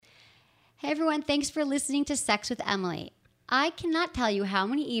Hey everyone, thanks for listening to Sex with Emily. I cannot tell you how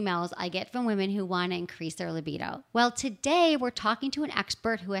many emails I get from women who want to increase their libido. Well, today we're talking to an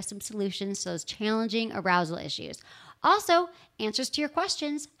expert who has some solutions to those challenging arousal issues. Also, answers to your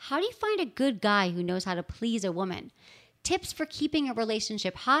questions. How do you find a good guy who knows how to please a woman? Tips for keeping a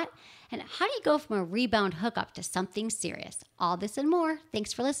relationship hot, and how do you go from a rebound hookup to something serious? All this and more.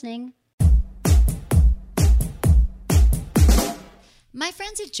 Thanks for listening. My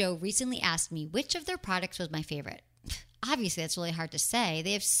friends at Joe recently asked me which of their products was my favorite. Obviously, that's really hard to say.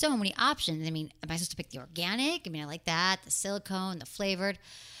 They have so many options. I mean, am I supposed to pick the organic? I mean, I like that, the silicone, the flavored.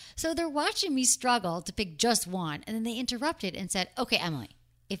 So they're watching me struggle to pick just one, and then they interrupted and said, okay, Emily,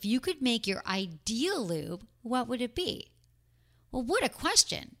 if you could make your ideal lube, what would it be? Well, what a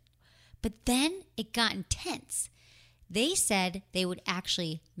question. But then it got intense. They said they would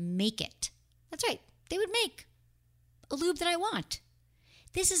actually make it. That's right. They would make a lube that I want.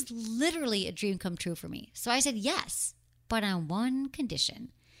 This is literally a dream come true for me. So I said yes, but on one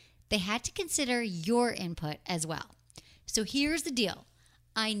condition. They had to consider your input as well. So here's the deal.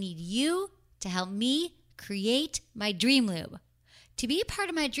 I need you to help me create my dream lube. To be a part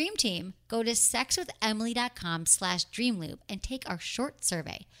of my dream team, go to sexwithemily.com/dreamlube and take our short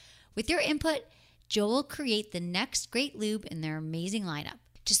survey. With your input, Joe will create the next great lube in their amazing lineup.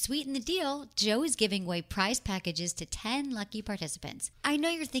 To sweeten the deal, Joe is giving away prize packages to 10 lucky participants. I know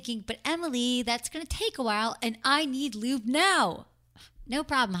you're thinking, but Emily, that's going to take a while and I need lube now. No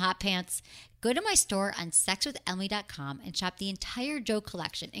problem, hot pants. Go to my store on sexwithemily.com and shop the entire Joe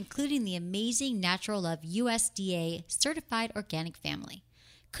collection, including the amazing Natural Love USDA certified organic family.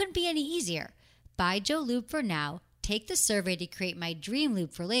 Couldn't be any easier. Buy Joe lube for now. Take the survey to create my dream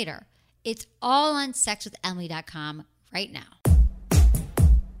lube for later. It's all on sexwithemily.com right now.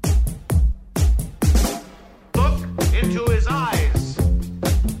 Into his eyes.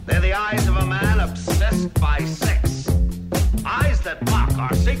 They're the eyes of a man obsessed by sex. Eyes that mock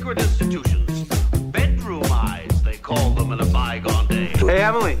our sacred institutions. Bedroom eyes, they call them in a bygone day. Hey,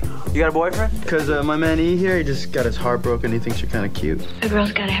 Emily, you got a boyfriend? Because my man E here, he just got his heart broken. He thinks you're kind of cute. A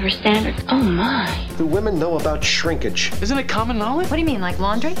girl's got to have her standards. Oh, my. Do women know about shrinkage? Isn't it common knowledge? What do you mean, like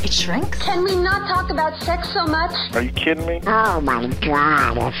laundry? It shrinks? Can we not talk about sex so much? Are you kidding me? Oh my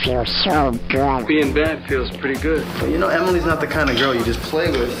God, it feels so good. Being bad feels pretty good. But you know, Emily's not the kind of girl you just play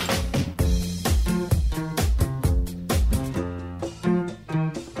with.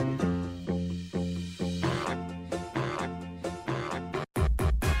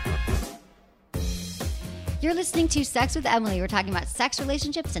 You're listening to Sex with Emily. We're talking about sex,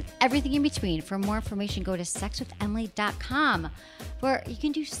 relationships, and everything in between. For more information, go to sexwithemily.com, where you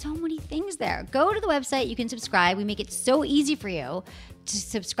can do so many things there. Go to the website. You can subscribe. We make it so easy for you to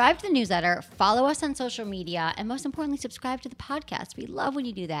subscribe to the newsletter, follow us on social media, and most importantly, subscribe to the podcast. We love when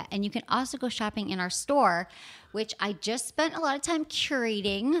you do that. And you can also go shopping in our store, which I just spent a lot of time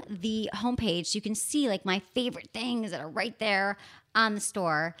curating the homepage. So you can see like my favorite things that are right there on the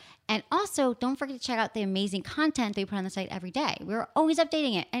store. And also, don't forget to check out the amazing content that we put on the site every day. We're always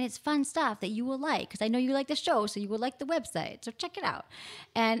updating it, and it's fun stuff that you will like, because I know you like the show, so you will like the website. So check it out.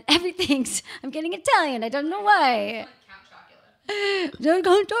 And everything's, I'm getting Italian. I don't know why. Go to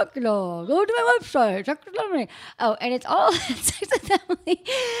my website. Oh, and it's all Sex with Emily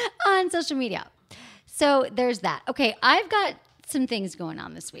on social media. So there's that. Okay, I've got some things going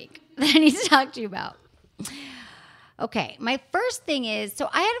on this week that I need to talk to you about. Okay, my first thing is, so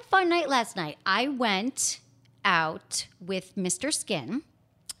I had a fun night last night. I went out with Mr. Skin.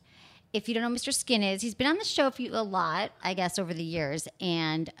 If you don't know who Mr. Skin is, he's been on the show a lot, I guess, over the years.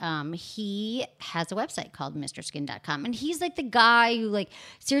 And he has a website called MrSkin.com. And he's like the guy who, like,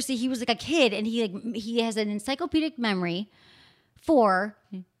 seriously, he was like a kid. And he has an encyclopedic memory for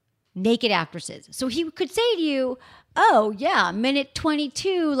naked actresses. So he could say to you, oh, yeah, minute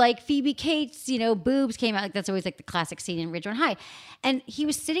 22, like Phoebe Cates, boobs came out. Like that's always like the classic scene in Ridgemont High. And he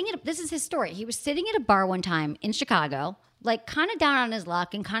was sitting this is his story. He was sitting at a bar one time in Chicago, like kind of down on his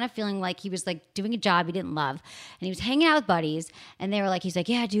luck and kind of feeling like he was like doing a job he didn't love. And he was hanging out with buddies and they were like, he's like,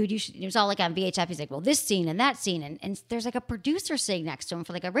 yeah, dude, you should. It was all like on VHF. He's like, well, this scene and that scene. And there's like a producer sitting next to him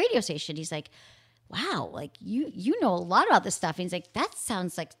for like a radio station. He's like, wow, like you know a lot about this stuff. And he's like, that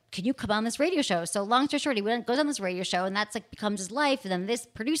sounds like, can you come on this radio show? So long story short, he goes on this radio show and that's like becomes his life. And then this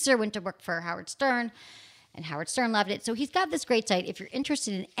producer went to work for Howard Stern and Howard Stern loved it. So he's got this great site. If you're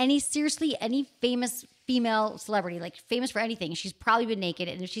interested in any famous female celebrity, like famous for anything, she's probably been naked.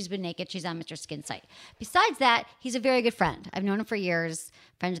 And if she's been naked, she's on Mr. Skin's site. Besides that, he's a very good friend. I've known him for years,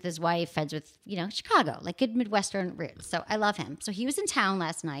 friends with his wife, friends with, Chicago, like good Midwestern roots. So I love him. So he was in town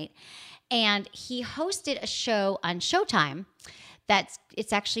last night and he hosted a show on Showtime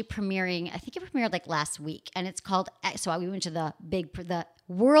It's actually premiering. I think it premiered like last week, and it's called. So we went to the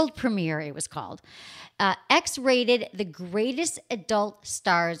world premiere. It was called X-rated: The Greatest Adult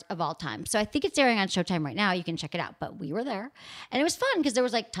Stars of All Time. So I think it's airing on Showtime right now. You can check it out. But we were there, and it was fun because there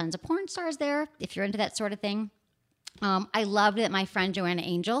was like tons of porn stars there. If you're into that sort of thing. I loved that my friend Joanna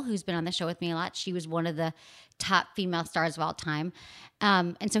Angel, who's been on the show with me a lot, she was one of the top female stars of all time.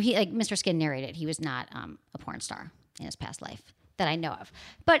 And so he, like Mr. Skin narrated, he was not a porn star in his past life that I know of.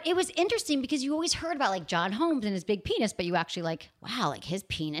 But it was interesting because you always heard about like John Holmes and his big penis, but you actually like, wow, like his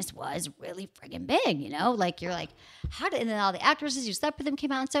penis was really friggin' big, you know? Like you're like, how did, and then all the actresses who slept with him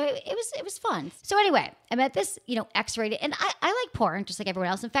came out. And so it was fun. So anyway, I met this, X-rated, and I like porn just like everyone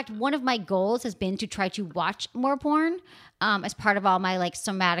else. In fact, one of my goals has been to try to watch more porn as part of all my like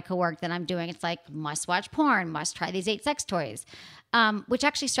somatica work that I'm doing. It's like must watch porn, must try these 8 sex toys. Which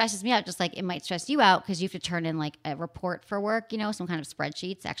actually stresses me out, just like it might stress you out because you have to turn in like a report for work, some kind of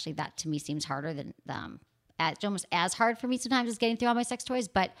spreadsheets. Actually, that to me seems harder than it's almost as hard for me sometimes as getting through all my sex toys.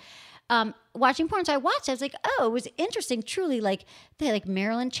 But watching porn, so I watched. I was like, oh, it was interesting. Truly, like they like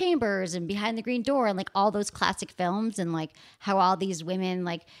Marilyn Chambers and Behind the Green Door and like all those classic films and like how all these women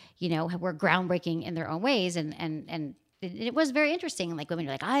like were groundbreaking in their own ways and. It was very interesting. Like women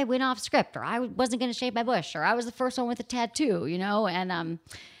are like, I went off script, or I wasn't going to shave my bush, or I was the first one with a tattoo, and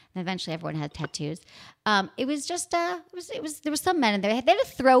eventually everyone had tattoos. It was just, there was some men in there. They had to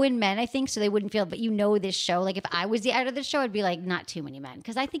throw in men, I think, so they wouldn't feel, but this show, like if I was the editor of the show, I'd be like, not too many men.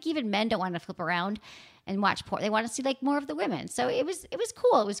 Because I think even men don't want to flip around and watch porn. They want to see like more of the women. So it was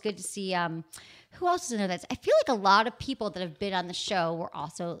cool. It was good to see, who else is in there? I feel like a lot of people that have been on the show were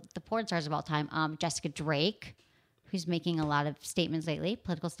also the porn stars of all time. Jessica Drake, who's making a lot of statements lately,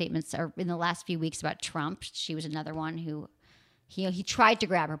 political statements are in the last few weeks about Trump. She was another one who he tried to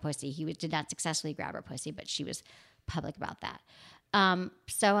grab her pussy. He did not successfully grab her pussy, but she was public about that.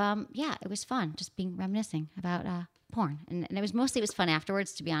 Yeah, it was fun just reminiscing about porn. And it was fun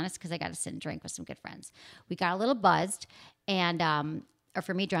afterwards, to be honest, because I got to sit and drink with some good friends. We got a little buzzed and, or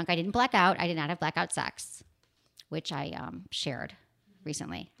for me drunk, I didn't black out. I did not have blackout sex, which I shared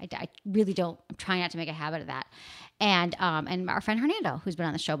recently. I really don't. I'm trying not to make a habit of that. And our friend Hernando, who's been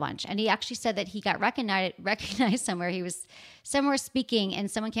on the show a bunch, and he actually said that he got recognized somewhere. He was somewhere speaking, and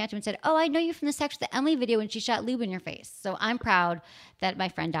someone came up to him and said, "Oh, I know you from the Sex with Emily video when she shot lube in your face." So I'm proud that my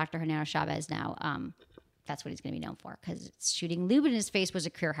friend Dr. Hernando Chavez now, that's what he's going to be known for, because shooting lube in his face was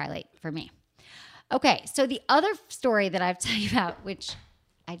a career highlight for me. Okay, so the other story that I have to tell you about, which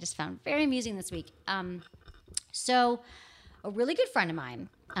I just found very amusing this week. So a really good friend of mine,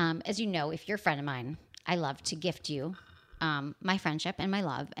 as you know, if you're a friend of mine, I love to gift you my friendship and my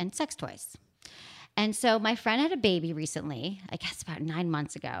love and sex toys. And so my friend had a baby recently, I guess about 9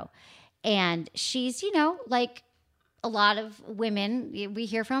 months ago. And she's, like a lot of women we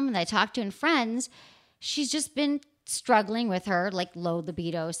hear from and I talk to and friends, she's just been struggling with her like low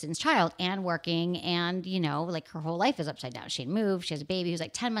libido since child and working and, like her whole life is upside down. She had moved, she has a baby who's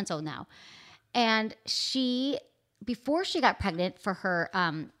like 10 months old now. And before she got pregnant for her,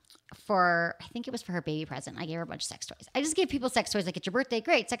 I think it was for her baby present, I gave her a bunch of sex toys. I just give people sex toys, like it's your birthday,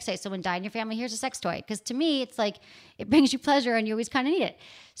 great, sex toy. Someone died in your family, here's a sex toy. Because to me, it's like, it brings you pleasure and you always kind of need it.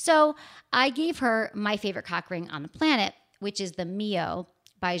 So I gave her my favorite cock ring on the planet, which is the Mio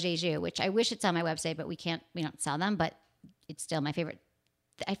by Jeju, which I wish it's on my website, but we don't sell them, but it's still my favorite.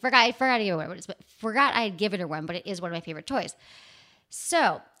 I forgot to give her one, forgot I had given her one, but it is one of my favorite toys.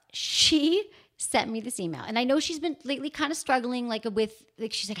 So she sent me this email. And I know she's been lately kind of struggling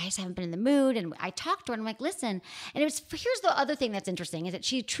she's like, I just haven't been in the mood. And I talked to her and I'm like, listen. And here's the other thing that's interesting is that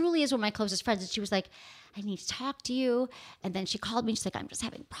she truly is one of my closest friends. And she was like, I need to talk to you. And then she called me and she's like, I'm just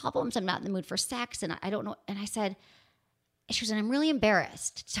having problems. I'm not in the mood for sex. And I don't know. And she was like, I'm really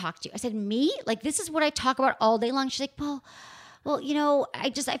embarrassed to talk to you. I said, me? Like, this is what I talk about all day long. She's like, well,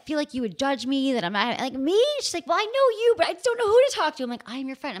 I feel like you would judge me that I'm not like me. She's like, well, I know you, but I just don't know who to talk to. I'm like, I'm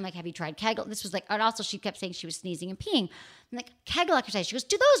your friend. I'm like, have you tried Kegel? This was like, and also she kept saying she was sneezing and peeing. I'm like, Kegel exercise. She goes,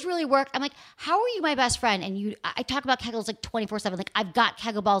 do those really work? I'm like, how are you my best friend? And I talk about Kegels like 24/7. Like I've got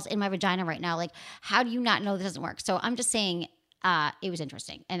Kegel balls in my vagina right now. Like, how do you not know this doesn't work? So I'm just saying, it was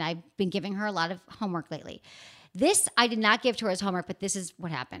interesting. And I've been giving her a lot of homework lately. This I did not give to her as homework, but this is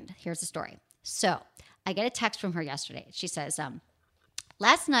what happened. Here's the story. So I get a text from her yesterday. She says,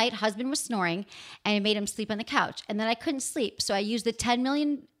 last night, husband was snoring and it made him sleep on the couch. And then I couldn't sleep. So I used the $10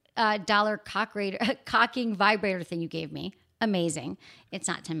 million cocking vibrator thing you gave me. Amazing. It's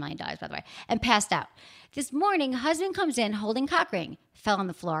not $10 million, by the way. And passed out. This morning, husband comes in holding cock ring, fell on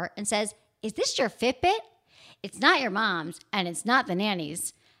the floor and says, is this your Fitbit? It's not your mom's and it's not the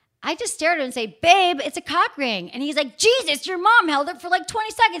nanny's. I just stared at him and say, babe, it's a cock ring. And he's like, Jesus, your mom held it for like 20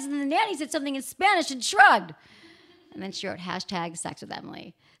 seconds. And then the nanny said something in Spanish and shrugged. And then she wrote #sex with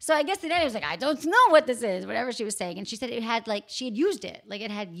Emily. So I guess the nanny was like, I don't know what this is, whatever she was saying. And she said it had like, she had used it. Like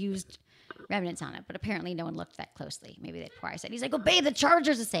it had used remnants on it. But apparently no one looked that closely. Maybe that's why I said, he's like, oh, babe, the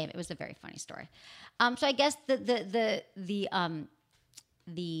charger's the same. It was a very funny story. So I guess the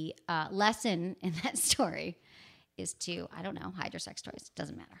lesson in that story is to, I don't know, hide your sex toys. It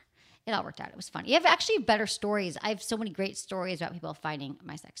doesn't matter. It all worked out. It was fun. You have actually better stories. I have so many great stories about people finding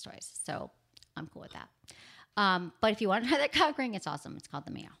my sex toys. So I'm cool with that. But if you want to try that cock ring, it's awesome. It's called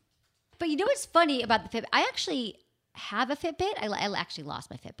the Mayo. But you know what's funny about the Fitbit? I actually have a Fitbit. I actually lost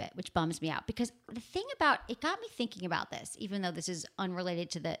my Fitbit, which bums me out. Because the thing about, it got me thinking about this, even though this is unrelated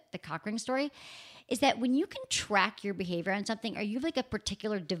to the cock ring story, is that when you can track your behavior on something, or you have like a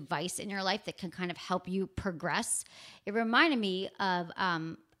particular device in your life that can kind of help you progress, it reminded me of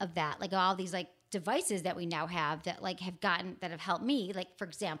that, like all these like devices that we now have that like that have helped me. Like for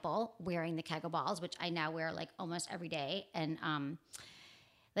example, wearing the Kegel balls, which I now wear like almost every day, and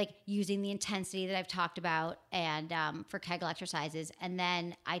like using the intensity that I've talked about, and for Kegel exercises. And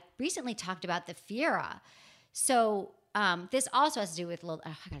then I recently talked about the Fiera. So this also has to do with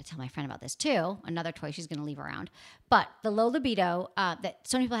I got to tell my friend about this too. Another toy she's going to leave around. But the low libido, that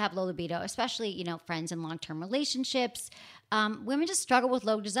some people have low libido, especially, friends in long-term relationships. Women just struggle with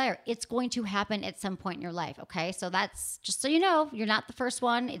low desire. It's going to happen at some point in your life. Okay. So that's just so you know, you're not the first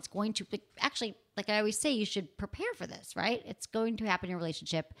one. It's going to actually, like I always say, you should prepare for this, right? It's going to happen in your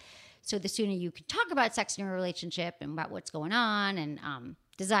relationship. So the sooner you can talk about sex in your relationship and about what's going on and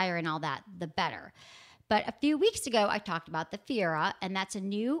desire and all that, the better. But a few weeks ago, I talked about the Fiera, and that's a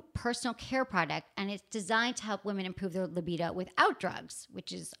new personal care product, and it's designed to help women improve their libido without drugs,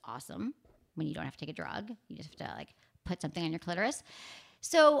 which is awesome when you don't have to take a drug. You just have to put something on your clitoris.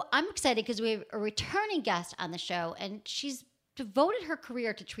 So I'm excited because we have a returning guest on the show, and she's devoted her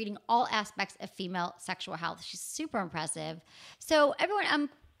career to treating all aspects of female sexual health. She's super impressive. So everyone,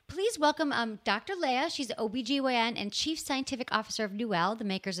 please welcome Dr. Leah. She's the OBGYN and Chief Scientific Officer of Nuel, the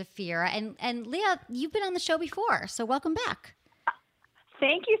makers of Fiera. And Leah, you've been on the show before, so welcome back.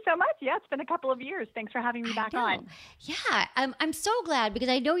 Thank you so much. Yeah, it's been a couple of years. Thanks for having me back on. Yeah, I'm so glad because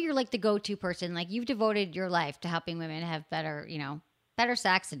I know you're like the go-to person. Like you've devoted your life to helping women have better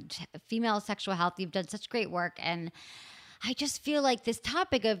sex and female sexual health. You've done such great work, and I just feel like this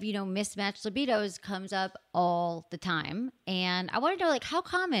topic of, mismatched libidos comes up all the time. And I want to know, how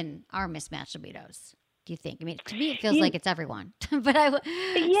common are mismatched libidos, do you think? I mean, to me, it feels like it's everyone. But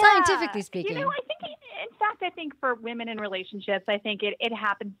scientifically speaking. I think for women in relationships, I think it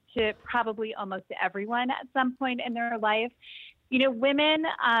happens to probably almost everyone at some point in their life. Women,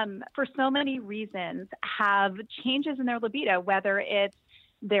 for so many reasons, have changes in their libido, whether it's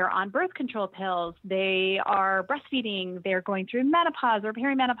they're on birth control pills, they are breastfeeding, they're going through menopause or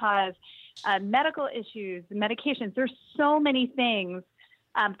perimenopause, medical issues, medications. There's so many things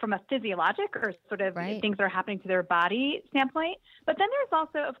from a physiologic or sort of things that are happening to their body standpoint. But then there's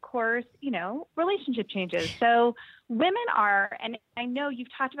also, of course, relationship changes. So women are, and I know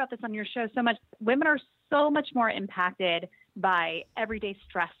you've talked about this on your show so much, women are so much more impacted by everyday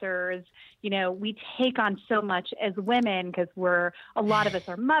stressors. We take on so much as women because a lot of us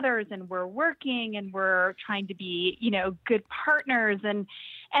are mothers and we're working and we're trying to be, good partners and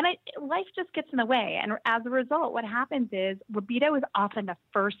life just gets in the way. And as a result, what happens is libido is often the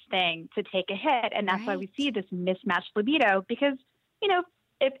first thing to take a hit. And that's why we see this mismatched libido because,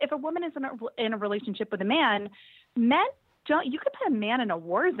 if a woman is in a relationship with a man, you could put a man in a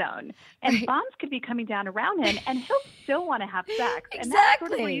war zone and bombs could be coming down around him and he'll still want to have sex. Exactly. And that's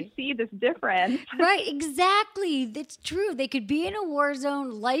sort of where you see this difference. Right, exactly. That's true. They could be in a war zone.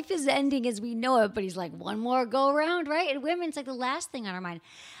 Life is ending as we know it, but he's like, one more go around, right? And women's like the last thing on our mind.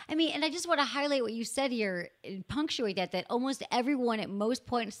 I mean, and I just want to highlight what you said here and punctuate that almost everyone at most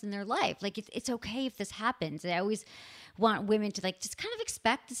points in their life, it's okay if this happens. I always want women to just kind of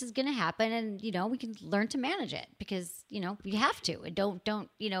expect this is going to happen and, we can learn to manage it because, we have to. And don't,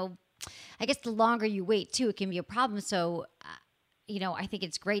 I guess the longer you wait too, it can be a problem. So, I think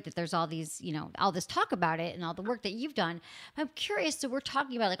it's great that there's all these, all this talk about it and all the work that you've done. I'm curious. So we're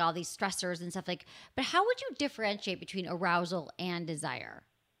talking about all these stressors and stuff but how would you differentiate between arousal and desire?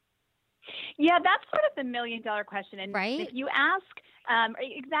 Yeah, that's sort of the $1 million question. And right? If you ask,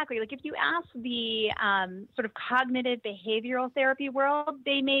 exactly, if you ask the sort of cognitive behavioral therapy world,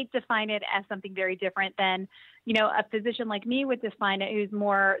 they may define it as something very different than, a physician like me would define it who's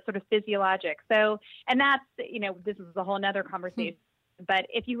more sort of physiologic. So, and that's, this is a whole nother conversation but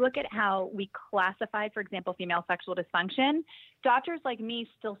if you look at how we classify, for example, female sexual dysfunction, doctors like me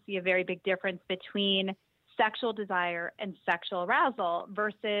still see a very big difference between sexual desire and sexual arousal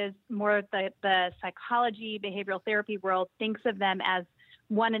versus more of the psychology, behavioral therapy world thinks of them as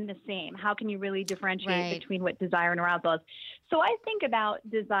one and the same. How can you really differentiate between what desire and arousal is? So I think about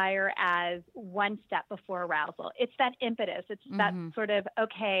desire as one step before arousal. It's that impetus. It's that sort of,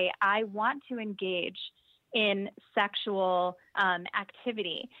 okay, I want to engage in sexual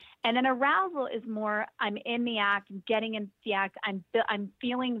activity. And then arousal is more, I'm in the act, I'm getting into the act, I'm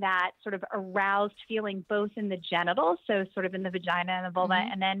feeling that sort of aroused feeling both in the genitals, so sort of in the vagina and the vulva,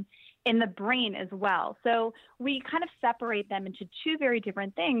 and then in the brain as well. So we kind of separate them into two very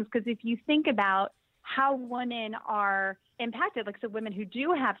different things, because if you think about how women are impacted, like so women who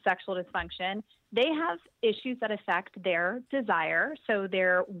do have sexual dysfunction, they have issues that affect their desire, so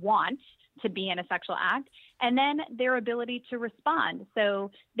their want to be in a sexual act, and then their ability to respond.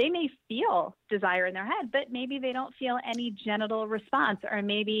 So they may feel desire in their head, but maybe they don't feel any genital response, or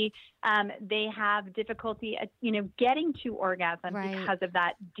maybe they have difficulty at, getting to orgasm because of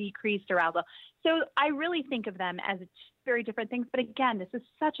that decreased arousal. So I really think of them as very different things. But again, this is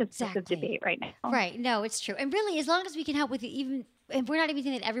such a sensitive debate right now. Right. No, it's true. And really, as long as we can help with it, even if we're not even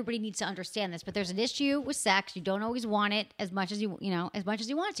saying that everybody needs to understand this, but there's an issue with sex. You don't always want it as much as you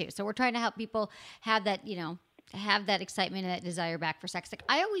want to. So we're trying to help people have that, have that excitement and that desire back for sex. Like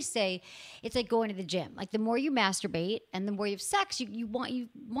I always say, it's like going to the gym. Like the more you masturbate and the more you have sex, you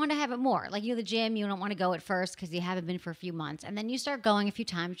want to have it more. Like the gym, you don't want to go at first because you haven't been for a few months, and then you start going a few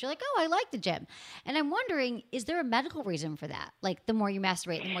times. You're like, oh, I like the gym. And I'm wondering, is there a medical reason for that? Like the more you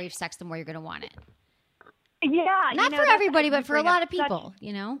masturbate, the more you have sex, the more you're going to want it. Yeah, not for everybody, but for a lot of people.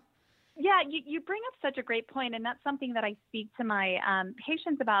 Yeah, you bring up such a great point, and that's something that I speak to my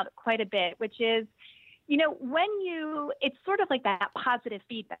patients about quite a bit, which is, it's sort of like that positive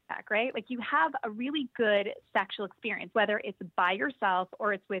feedback, right? Like you have a really good sexual experience, whether it's by yourself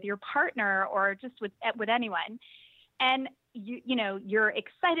or it's with your partner or just with anyone. And you're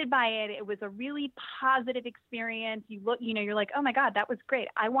excited by it. It was a really positive experience. You're like, oh my God, that was great.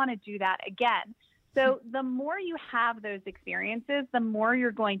 I want to do that again. So the more you have those experiences, the more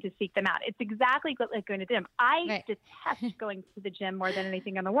you're going to seek them out. It's exactly like going to the gym. I detest going to the gym more than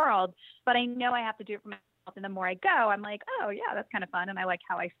anything in the world, but I know I have to do it for myself. And the more I go, I'm like, oh yeah, that's kind of fun. And I like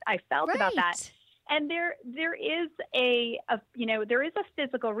how I felt about that. And there is a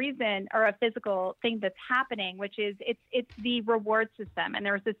physical reason or a physical thing that's happening, which is it's the reward system. And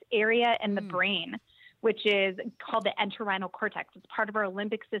there's this area in the brain which is called the entorhinal cortex. It's part of our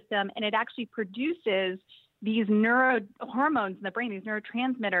limbic system, and it actually produces these neurohormones in the brain, these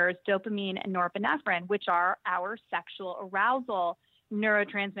neurotransmitters, dopamine and norepinephrine, which are our sexual arousal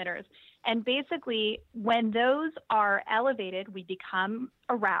neurotransmitters. And basically, when those are elevated, we become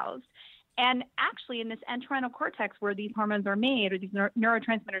aroused. And actually, in this entorhinal cortex where these hormones are made, or these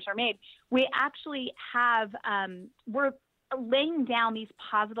neurotransmitters are made, we actually have, we're laying down these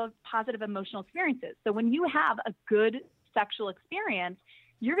positive emotional experiences. So when you have a good sexual experience,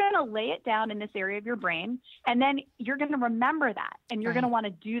 you're going to lay it down in this area of your brain, and then you're going to remember that, and you're going to want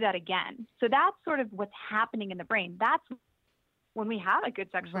to do that again. So that's sort of what's happening in the brain. That's when we have a good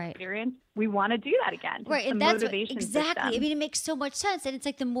sexual experience, we want to do that again. Right. And that's exactly. System. I mean, it makes so much sense. And it's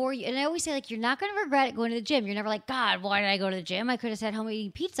like the more and I always say, like, you're not going to regret it going to the gym. You're never like, God, why did I go to the gym? I could have sat home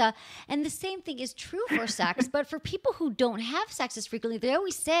eating pizza. And the same thing is true for sex. But for people who don't have sex as frequently, they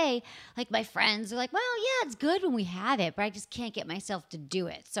always say, like my friends are like, well, yeah, it's good when we have it, but I just can't get myself to do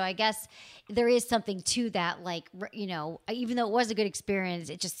it. So I guess there is something to that. Like, even though it was a good experience,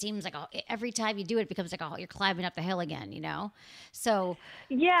 it just seems like every time you do it, it becomes like you're climbing up the hill again, So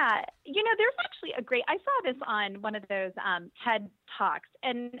yeah, there's actually I saw this on one of those TED Talks,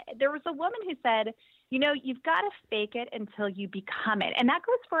 and there was a woman who said, you've got to fake it until you become it. And that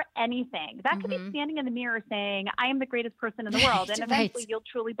goes for anything. That could be standing in the mirror saying, I am the greatest person in the world. And eventually you'll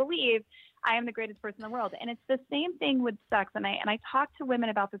truly believe I am the greatest person in the world. And it's the same thing with sex. And I talk to women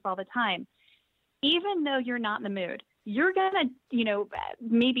about this all the time. Even though you're not in the mood, you're going to,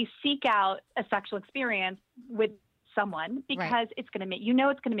 maybe seek out a sexual experience with someone because it's going to make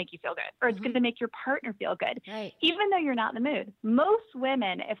it's going to make you feel good, or it's going to make your partner feel good, even though you're not in the mood. Most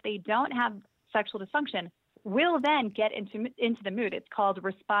women, if they don't have sexual dysfunction, will then get into the mood. It's called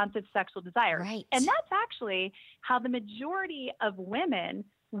responsive sexual desire, and that's actually how the majority of women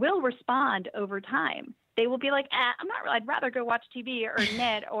will respond over time. they will be like, I'd rather go watch TV or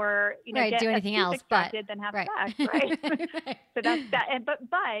knit or, right, do anything else, but than have right. sex, right? Right. So that's that. And, but,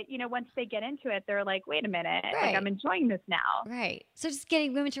 once they get into it, they're like, wait a minute, Right. like I'm enjoying this now. Right. So just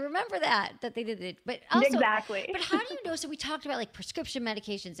getting women to remember that they did it. But also, exactly. But how do you know? So we talked about like prescription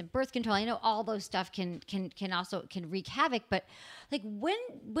medications and birth control. I know all those stuff can wreak havoc, but like when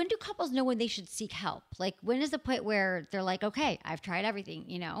do couples know when they should seek help? Like when is the point where they're like, okay, I've tried everything,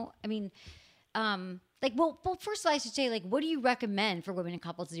 I mean, well, first of all, I should say, like, what do you recommend for women and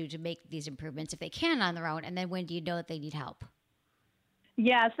couples to do to make these improvements if they can on their own? And then when do you know that they need help?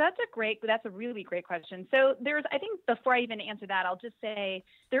 Yeah, so that's a really great question. So I think before I even answer that, I'll just say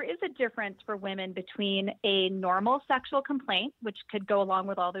there is a difference for women between a normal sexual complaint, which could go along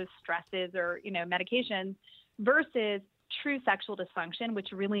with all those stresses or, medications, versus true sexual dysfunction, which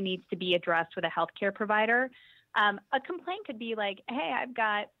really needs to be addressed with a healthcare provider. A complaint could be like, hey, I've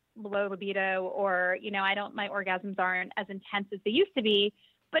got low libido, or, my orgasms aren't as intense as they used to be,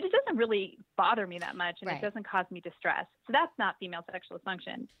 but it doesn't really bother me that much, and right. It doesn't cause me distress. So that's not female sexual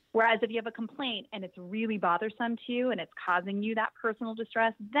dysfunction. Whereas if you have a complaint and it's really bothersome to you and it's causing you that personal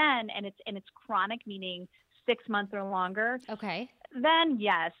distress, then it's chronic, meaning 6 months or longer. Okay. Then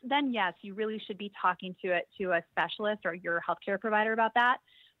yes, you really should be talking to a specialist or your healthcare provider about that.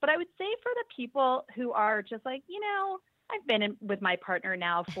 But I would say for the people who are just like, I've been with my partner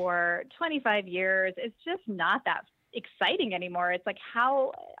now for 25 years. It's just not that exciting anymore. It's like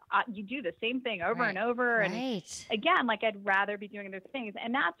how you do the same thing over and over. Right. And again, like I'd rather be doing other things.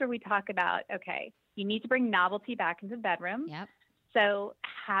 And that's where we talk about, okay, you need to bring novelty back into the bedroom. Yep. So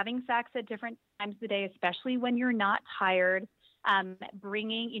having sex at different times of the day, especially when you're not tired,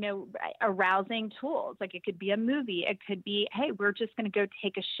 bringing, arousing tools. Like it could be a movie. It could be, hey, we're just going to go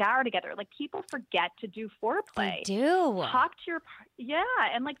take a shower together. Like people forget to do foreplay. They do. Talk to your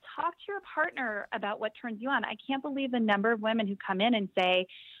partner about what turns you on. I can't believe the number of women who come in and say,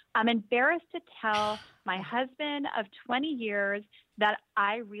 I'm embarrassed to tell my husband of 20 years that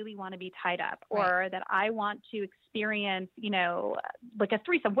I really want to be tied up, or that I want to experience, like a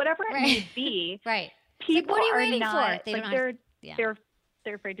threesome, whatever it may be. Right. People like, what are you are waiting not, for?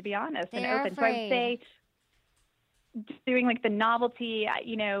 They're afraid to be honest They and are open. afraid. So I would say doing like the novelty,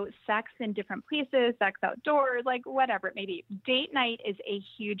 sex in different places, sex outdoors, like whatever it may be. Date night is a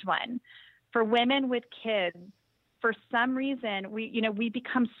huge one. For women with kids, for some reason, we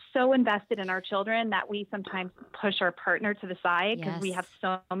become so invested in our children that we sometimes push our partner to the side because we have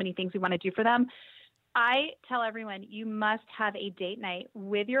so many things we want to do for them. I tell everyone, you must have a date night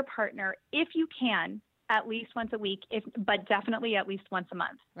with your partner if you can, at least once a week, but definitely at least once a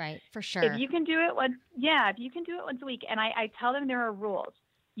month. Right, for sure. If you can do it once a week, and I tell them there are rules.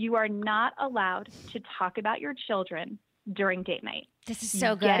 You are not allowed to talk about your children during date night. This is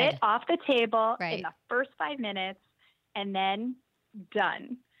so good. Get it off the table Right. in the first 5 minutes, and then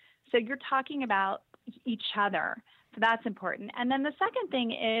done. So you're talking about each other. So that's important. And then the second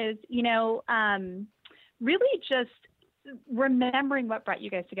thing is, really just remembering what brought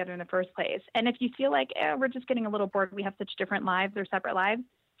you guys together in the first place. And if you feel like we're just getting a little bored, we have such different lives or separate lives,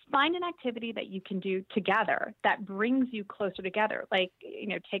 find an activity that you can do together that brings you closer together. Like,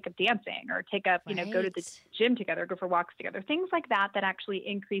 take up dancing, or take up, go to the gym together, go for walks together, things like that actually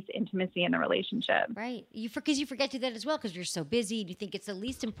increase intimacy in the relationship. Right. Because you forget to do that as well because you're so busy and you think it's the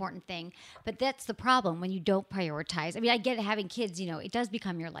least important thing. But that's the problem when you don't prioritize. I mean, I get it, having kids, it does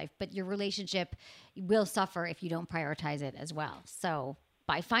become your life, but your relationship will suffer if you don't prioritize it as well. So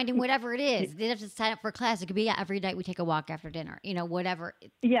by finding whatever it is, they have to sign up for a class. It could be every night we take a walk after dinner, whatever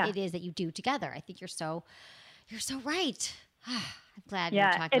it is that you do together. I think you're so right. I'm glad you're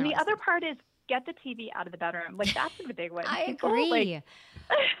talking and about the other part is get the TV out of the bedroom. Like that's the big one. I agree.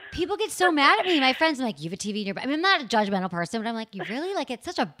 People get so mad at me. My friends are like, you have a TV in your bed. I mean, I'm not a judgmental person, but I'm like, you really? Like, it's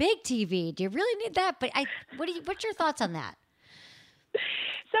such a big TV. Do you really need that? But what's your thoughts on that?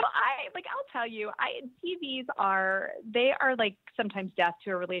 So I'll tell you, TVs are like sometimes death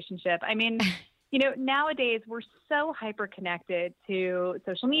to a relationship. I mean, nowadays we're so hyper connected to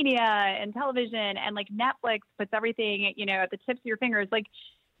social media and television, and like Netflix puts everything, at the tips of your fingers. Like,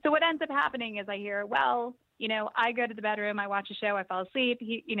 so what ends up happening is I hear, I go to the bedroom, I watch a show, I fall asleep.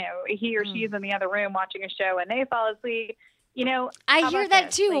 He or she is in the other room watching a show and they fall asleep. I hear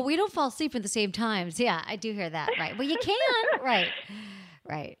that too. Well, we don't fall asleep at the same times. Yeah, I do hear that. Right. Well, you can.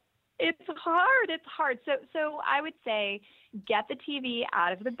 Right. It's hard. So I would say get the TV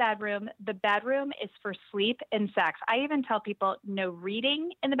out of the bedroom. The bedroom is for sleep and sex. I even tell people no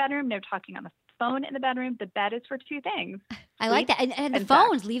reading in the bedroom, no talking on the phone in the bedroom. The bed is for two things. I like that. And the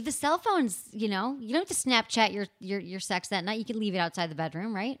phones, leave the cell phones, you don't have to Snapchat your sex that night. You can leave it outside the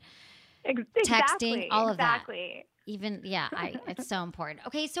bedroom, right? texting, all of that. Exactly. Even, it's so important.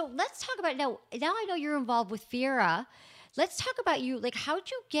 Okay, so let's talk about now I know you're involved with Fiera. Let's talk about you. Like, how'd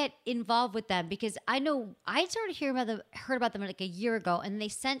you get involved with them? Because I know I started heard about them like a year ago, and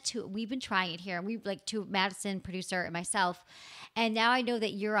we've been trying it here, and we've like to Madison, producer, and myself. And now I know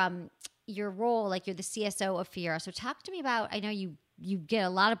that your role, like you're the CSO of Fiera. So talk to me about, I know you get a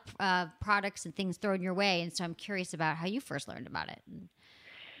lot of products and things thrown your way. And so I'm curious about how you first learned about it.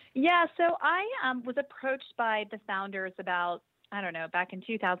 Yeah, so I was approached by the founders about, I don't know, back in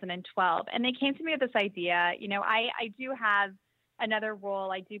 2012. And they came to me with this idea. You know, I do have another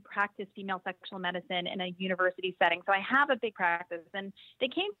role. I do practice female sexual medicine in a university setting. So I have a big practice. And they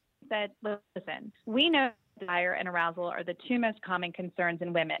came and said, listen, we know desire and arousal are the two most common concerns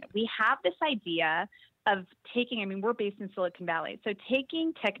in women. We have this idea of we're based in Silicon Valley. So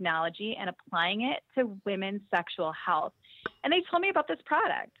taking technology and applying it to women's sexual health. And they told me about this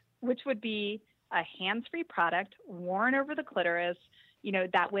product, which would be a hands-free product worn over the clitoris, you know,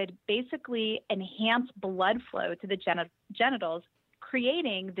 that would basically enhance blood flow to the genitals,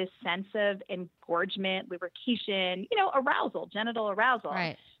 creating this sense of engorgement, lubrication, you know, arousal, genital arousal,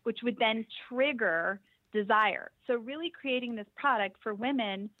 right, which would then trigger desire. So really creating this product for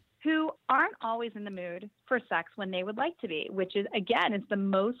women who aren't always in the mood for sex when they would like to be, which is, again, is the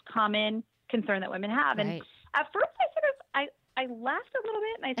most common concern that women have. right. And at first I laughed a little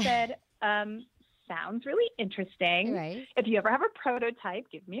bit and I said, sounds really interesting. Right. If you ever have a prototype,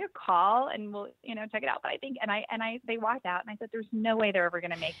 give me a call and we'll, you know, check it out. But I think, they walked out and I said, there's no way they're ever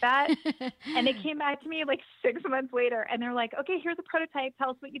going to make that. And they came back to me like 6 months later and they're like, okay, here's a prototype. Tell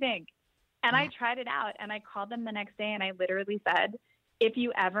us what you think. And I tried it out and I called them the next day and I literally said, if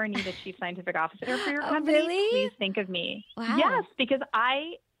you ever need a chief scientific officer for your company, really? please think of me. Wow. Yes, because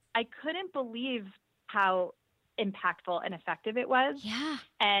I couldn't believe how impactful and effective it was. Yeah.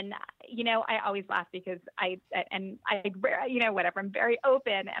 And, you know, I always laugh because you know, whatever, I'm very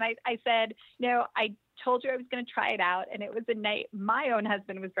open. And I said, you know, I told you I was going to try it out. And it was a night my own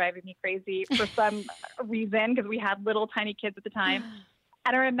husband was driving me crazy for some reason, because we had little tiny kids at the time.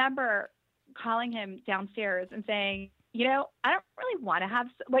 And I remember calling him downstairs and saying, you know, I don't really want to have,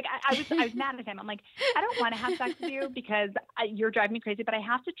 like, I was mad at him. I'm like, I don't want to have sex with you because you're driving me crazy, but I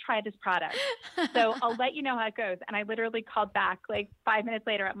have to try this product. So I'll let you know how it goes. And I literally called back like 5 minutes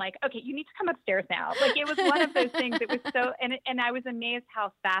later. I'm like, okay, you need to come upstairs now. Like, it was one of those things. It was so, and I was amazed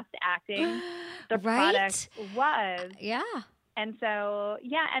how fast acting the product was. Yeah. And so,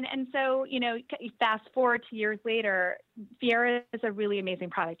 and so, you know, fast forward 2 years later, Fiera is a really amazing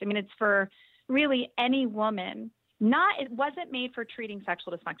product. I mean, it's for really any woman. It wasn't made for treating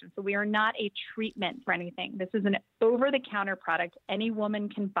sexual dysfunction. So we are not a treatment for anything. This is an over-the-counter product. Any woman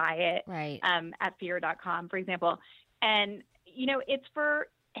can buy it right. At Fiera.com, for example. And, you know, it's for,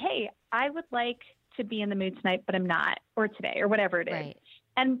 hey, I would like to be in the mood tonight, but I'm not, or today, or whatever it is. Right.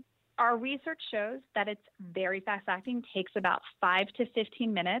 And our research shows that it's very fast-acting, takes about 5 to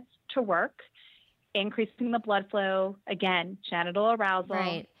 15 minutes to work, increasing the blood flow, again, genital arousal,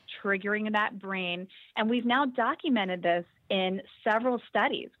 right. triggering that brain. And we've now documented this in several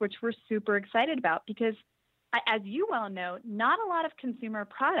studies, which we're super excited about because, as you well know, not a lot of consumer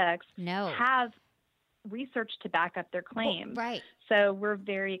products have research to back up their claims. Well, right. So we're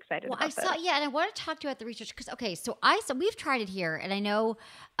very excited about this. And I want to talk to you about the research because, okay, so we've tried it here and I know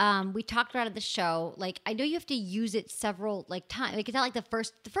we talked about it at the show. Like, I know you have to use it several times. Like, it's not like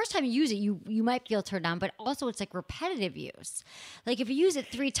the first time you use it, you might feel turned on, but also it's like repetitive use. Like, if you use it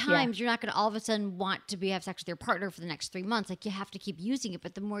 3 times, you're not going to all of a sudden want to have sex with your partner for the next 3 months. Like, you have to keep using it,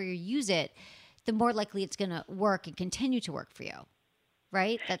 but the more you use it, the more likely it's going to work and continue to work for you.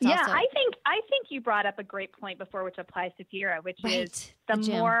 Right? That's also... I think you brought up a great point before, which applies to Fiera, which is the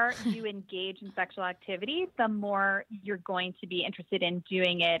more you engage in sexual activity, the more you're going to be interested in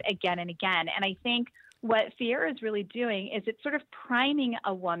doing it again and again. And I think what Fiera is really doing is it's sort of priming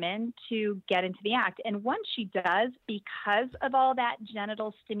a woman to get into the act. And once she does, because of all that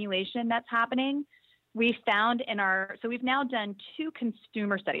genital stimulation that's happening, we found so we've now done 2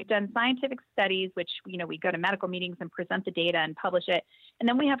 consumer studies, done scientific studies, which, you know, we go to medical meetings and present the data and publish it. And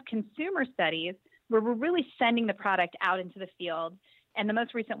then we have consumer studies where we're really sending the product out into the field. And the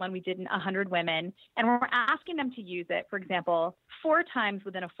most recent one we did in 100 women. And we're asking them to use it, for example, 4 times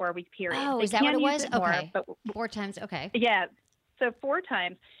within a 4-week period. Oh, is that what it was? Okay. 4 times. Okay. Yeah. So 4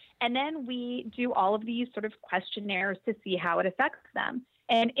 times. And then we do all of these sort of questionnaires to see how it affects them.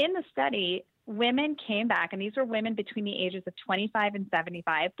 And in the study, women came back, and these were women between the ages of 25 and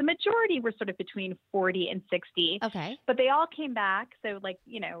 75. The majority were sort of between 40 and 60. Okay. But they all came back. So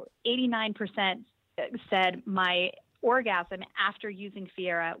 89% said my orgasm after using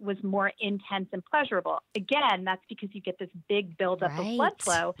Fiera was more intense and pleasurable. Again, that's because you get this big buildup of blood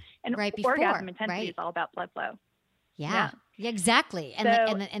flow, and orgasm intensity is all about blood flow. Yeah, exactly. And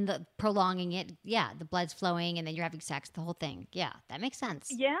So, the prolonging it. Yeah, the blood's flowing, and then you're having sex. The whole thing. Yeah, that makes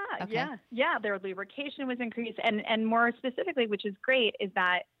sense. Yeah. Their lubrication was increased, and more specifically, which is great, is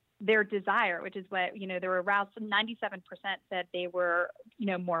that their desire, which is what they were aroused. 97% said they were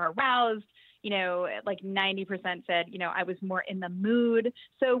more aroused. Like 90% said I was more in the mood.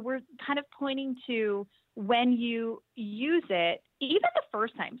 So we're kind of pointing to when you use it, even the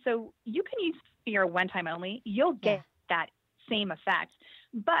first time. So you can use Fiera one time only. You'll get that same effect.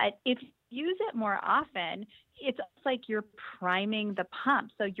 But if you use it more often, it's like you're priming the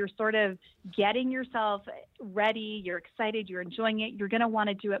pump. So you're sort of getting yourself ready. You're excited. You're enjoying it. You're going to want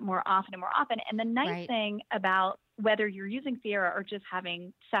to do it more often and more often. And the nice thing about whether you're using Fiera or just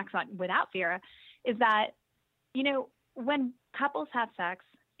having sex without Fiera is that, when couples have sex,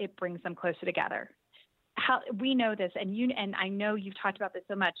 it brings them closer together. We know this, and I know you've talked about this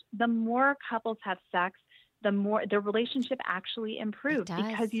so much. The more couples have sex, the more the relationship actually improves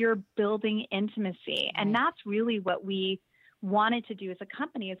because you're building intimacy. Right. And that's really what we wanted to do as a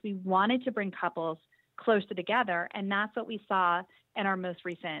company, is we wanted to bring couples closer together. And that's what we saw in our most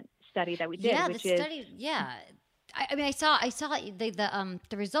recent study that we did. I mean, I saw the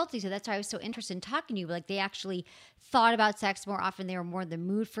results. So that's why I was so interested in talking to you. Like, they actually thought about sex more often. They were more in the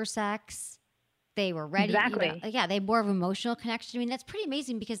mood for sex. They were ready. Exactly. They had more of an emotional connection. I mean, that's pretty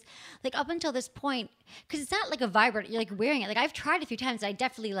amazing because, like, up until this point, because it's not like a vibrator. You're like wearing it. Like, I've tried a few times. I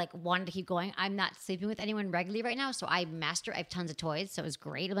definitely wanted to keep going. I'm not sleeping with anyone regularly right now, so I have tons of toys. So it was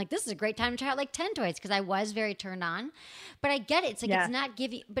great. I'm like, this is a great time to try out 10 toys because I was very turned on. But I get it. It's like it's not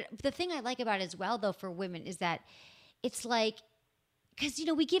giving. But the thing I like about it as well, though, for women is that it's like, because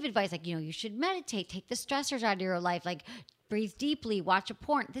we give advice like you should meditate, take the stressors out of your life, like, breathe deeply, watch a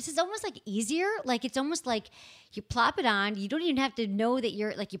porn. This is almost like easier. Like, it's almost like you plop it on. You don't even have to know that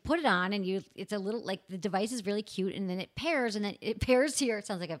you're like, you put it on and it's a little, like, the device is really cute, and then it pairs to your, it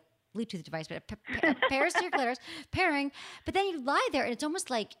sounds like a Bluetooth device, but it pairs to your clitoris, pairing. But then you lie there and it's almost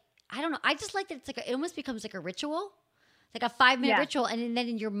like, I don't know. I just like that it's like, it almost becomes like a ritual, like a 5-minute ritual. And then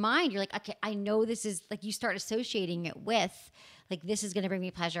in your mind, you're like, okay, I know this is, like, you start associating it with, like, this is going to bring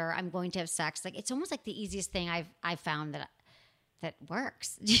me pleasure. I'm going to have sex. Like, it's almost like the easiest thing I've found that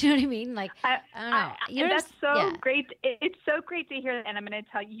works. Do you know what I mean? Like, I don't know. That's so great. It's so great to hear that. And I'm going to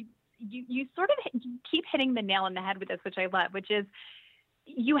tell you, you sort of keep hitting the nail on the head with this, which I love, which is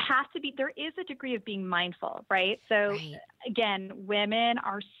you have to be, there is a degree of being mindful, right? So again, women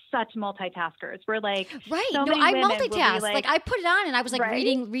are such multitaskers. We're like, so many I women multitask. Like, I put it on and I was like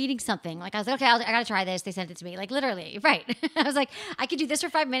reading something. Like, I was like, okay, I got to try this. They sent it to me. Like, literally. Right. I was like, I could do this for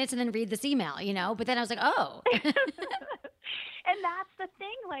 5 minutes and then read this email, but then I was like, oh. And that's the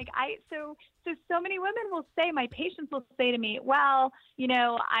thing. Like, so many women will say, my patients will say to me, well,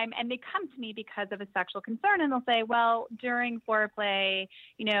 and they come to me because of a sexual concern, and they'll say, well, during foreplay,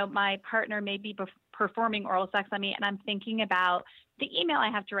 my partner may be performing oral sex on me, and I'm thinking about the email I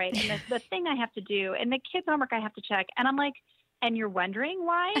have to write and the thing I have to do and the kids' homework I have to check. And I'm like, and you're wondering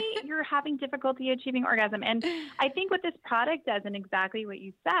why you're having difficulty achieving orgasm. And I think what this product does, and exactly what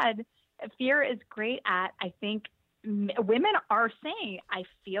you said, Fiera is great at, I think, women are saying, I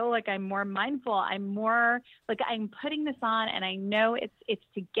feel like I'm more mindful. I'm more like, I'm putting this on and I know it's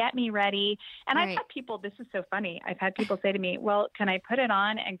to get me ready. And I've had people, this is so funny. I've had people say to me, well, can I put it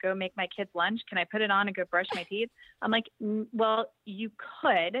on and go make my kids lunch? Can I put it on and go brush my teeth? I'm like, well, you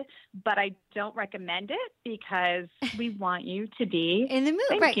could, but I don't recommend it because we want you to be in the mood,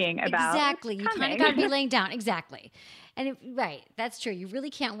 thinking about exactly. You kind of got to be laying down. Exactly. And that's true. You really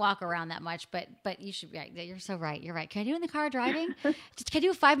can't walk around that much, but you should. You're so right. You're right. Can I do it in the car driving? Can I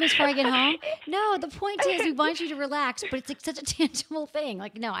do it 5 minutes before I get home? No, the point is we want you to relax, but it's like such a tangible thing.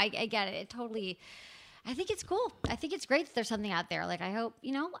 Like, no, I get it. It totally. I think it's cool. I think it's great that there's something out there. Like, I hope,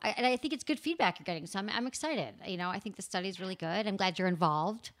 and I think it's good feedback you're getting. So I'm excited. I think the study's really good. I'm glad you're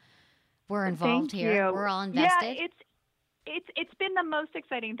involved. We're involved here. We're all invested. Yeah, it's been the most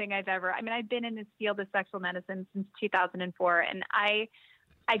exciting thing I've ever. I mean, I've been in this field of sexual medicine since 2004, and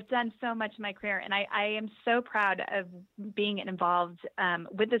I've done so much in my career, and I am so proud of being involved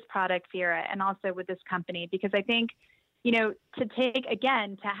with this product, Fiera, and also with this company, because I think, to take,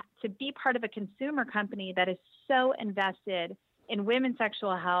 again, to be part of a consumer company that is so invested in women's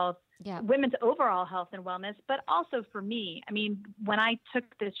sexual health, women's overall health and wellness, but also for me. I mean, when I took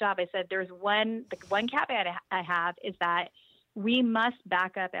this job, I said, the one caveat I have is that we must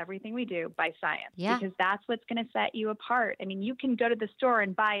back up everything we do by science, because that's what's going to set you apart. I mean, you can go to the store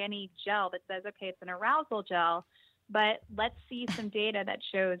and buy any gel that says, okay, it's an arousal gel, but let's see some data that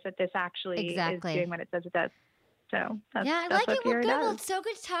shows that this actually is doing what it says it does. So that's, I that's like what it. Well, Fiera good. does. Well, it's so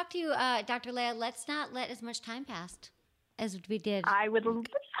good to talk to you, Dr. Leah. Let's not let as much time pass as we did. I would love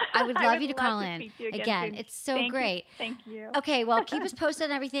you to call in again. It's so great. Thank you. Okay, well, keep us posted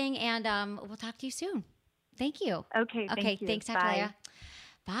on everything, and we'll talk to you soon. Thank you. Okay, thank you. Thanks, Dr. Leah.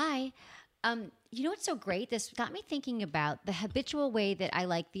 Bye. You know what's so great? This got me thinking about the habitual way that I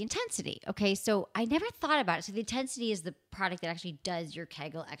like the intensity. Okay, so I never thought about it. So the intensity is the product that actually does your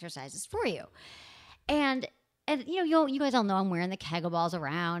Kegel exercises for you. And you guys all know I'm wearing the Kegel balls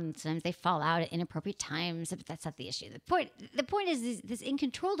around, and sometimes they fall out at inappropriate times, but that's not the issue. The point is this in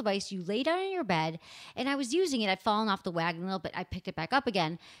control device you lay down in your bed, and I was using it. I'd fallen off the wagon a little bit. I picked it back up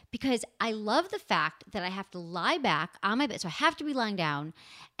again because I love the fact that I have to lie back on my bed. So I have to be lying down,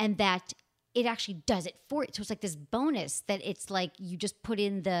 and that it actually does it for you. So it's like this bonus that it's like you just put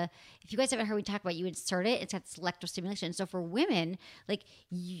in if you guys haven't heard me talk about, you insert it, it's got electrostimulation. So for women, like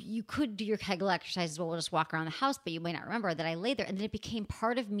you could do your Kegel exercises, we'll just walk around the house, but you might not remember that I lay there. And then it became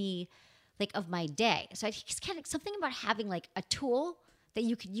part of me, like of my day. So I think it's kind of something about having like a tool that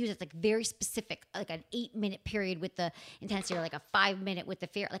you could use that's like very specific, like an 8-minute period with the intensity or like a 5-minute with the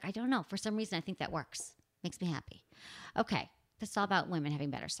fear. Like, I don't know. For some reason, I think that works. Makes me happy. Okay. It's all about women having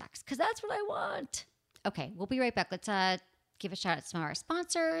better sex because that's what I want. Okay, we'll be right back. Let's give a shout out to some of our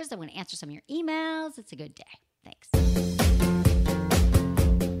sponsors. I want to answer some of your emails. It's a good day. Thanks.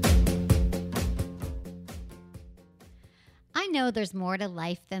 I know there's more to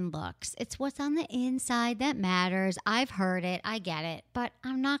life than looks. It's what's on the inside that matters. I've heard it. I get it. But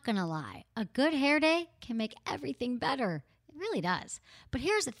I'm not going to lie. A good hair day can make everything better. It really does. But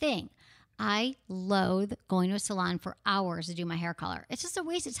here's the thing. I loathe going to a salon for hours to do my hair color. It's just a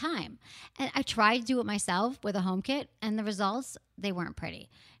waste of time. And I tried to do it myself with a home kit, and the results, they weren't pretty.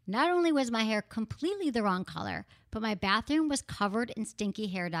 Not only was my hair completely the wrong color, but my bathroom was covered in stinky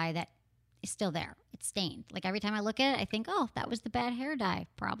hair dye that is still there. It's stained. Like every time I look at it, I think, oh, that was the bad hair dye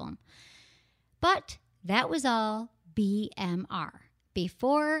problem. But that was all BMR,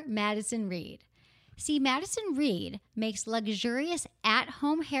 before Madison Reed. See, Madison Reed makes luxurious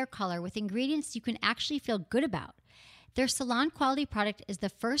at-home hair color with ingredients you can actually feel good about. Their salon-quality product is the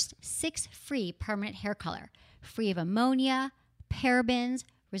first 6-free permanent hair color, free of ammonia, parabens,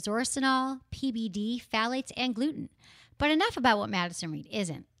 resorcinol, PBD, phthalates, and gluten. But enough about what Madison Reed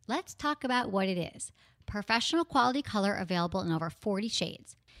isn't. Let's talk about what it is. Professional quality color available in over 40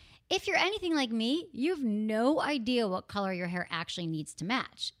 shades. If you're anything like me, you have no idea what color your hair actually needs to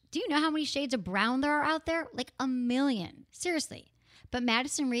match. Do you know how many shades of brown there are out there? Like 1 million. Seriously. But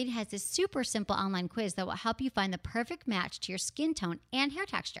Madison Reed has this super simple online quiz that will help you find the perfect match to your skin tone and hair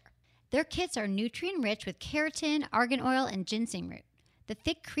texture. Their kits are nutrient-rich with keratin, argan oil, and ginseng root. The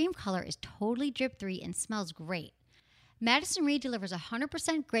thick cream color is totally drip-free and smells great. Madison Reed delivers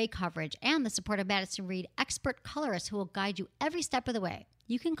 100% gray coverage and the support of Madison Reed expert colorists who will guide you every step of the way.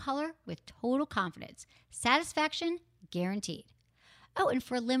 You can color with total confidence. Satisfaction guaranteed. Oh, and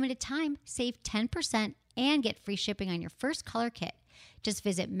for a limited time, save 10% and get free shipping on your first color kit. Just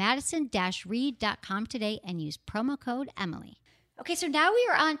visit madison-reed.com today and use promo code Emily. Okay, so now we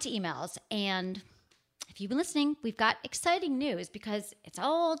are on to emails. And if you've been listening, we've got exciting news because it's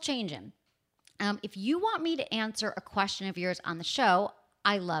all changing. If you want me to answer a question of yours on the show,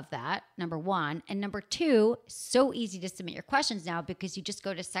 I love that, number one. And number two, so easy to submit your questions now because you just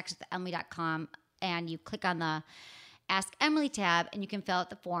go to sexwithemily.com and you click on the Ask Emily tab and you can fill out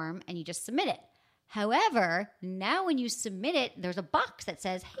the form and you just submit it. However, now when you submit it, there's a box that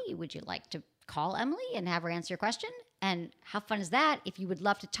says, hey, would you like to call Emily and have her answer your question? And how fun is that if you would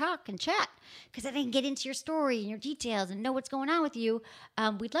love to talk and chat? Because I can get into your story and your details and know what's going on with you.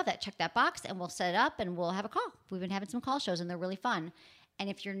 We'd love that. Check that box and we'll set it up and we'll have a call. We've been having some call shows and they're really fun. And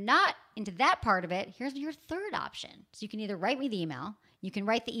if you're not into that part of it, here's your third option. So you can either write me the email, you can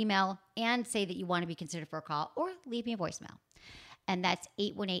write the email and say that you want to be considered for a call, or leave me a voicemail. And that's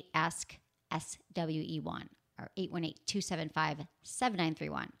 818-ASK-SWE1 or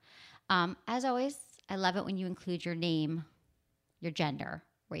 818-275-7931. As always, I love it when you include your name, your gender,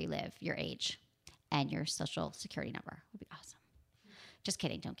 where you live, your age, and your social security number. It would be awesome. Just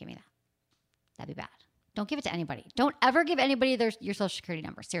kidding. Don't give me that. That'd be bad. Don't give it to anybody. Don't ever give anybody your social security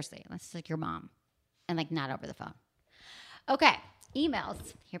number. Seriously. Unless it's like your mom. And like not over the phone. Okay.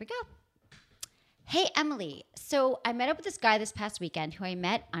 Emails. Here we go. Hey, Emily. So I met up with this guy this past weekend who I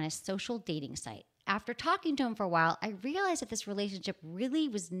met on a social dating site. After talking to him for a while, I realized that this relationship really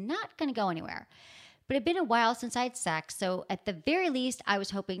was not going to go anywhere. But it had been a while since I had sex, so at the very least, I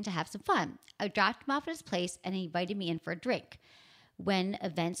was hoping to have some fun. I dropped him off at his place and he invited me in for a drink. When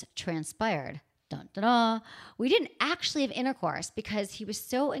events transpired, Dun, dun, dun. We didn't actually have intercourse because he was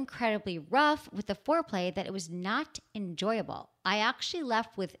so incredibly rough with the foreplay that it was not enjoyable. I actually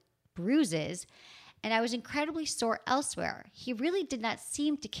left with bruises and I was incredibly sore elsewhere. He really did not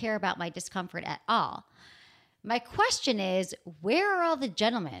seem to care about my discomfort at all. My question is, where are all the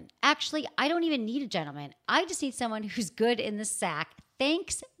gentlemen? Actually, I don't even need a gentleman. I just need someone who's good in the sack.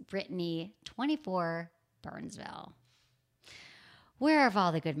 Thanks, Brittany, 24, Burnsville. Where have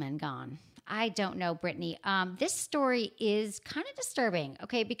all the good men gone? I don't know, Brittany. This story is kind of disturbing,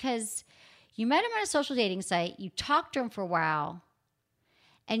 okay, because you met him on a social dating site, you talked to him for a while,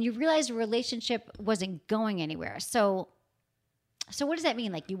 and you realized the relationship wasn't going anywhere. So what does that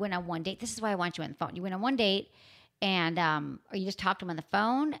mean? Like, you went on one date. This is why I want you on the phone. You went on one date, and or you just talked to him on the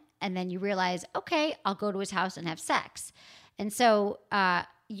phone, and then you realize, okay, I'll go to his house and have sex. And so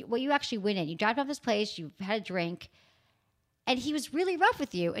you actually went in. You dropped off his place. You had a drink. And he was really rough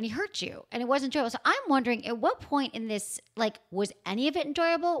with you and he hurt you and it wasn't enjoyable. So I'm wondering, at what point in this, like, was any of it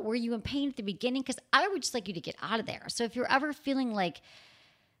enjoyable? Were you in pain at the beginning? Because I would just like you to get out of there. So if you're ever feeling like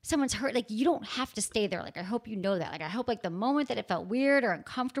someone's hurt, like, you don't have to stay there. Like, I hope you know that. Like, I hope, like, the moment that it felt weird or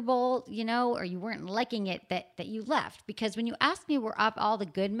uncomfortable, you know, or you weren't liking it, that you left. Because when you ask me where all the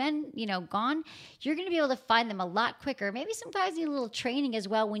good men, you know, gone, you're going to be able to find them a lot quicker. Maybe some guys need a little training as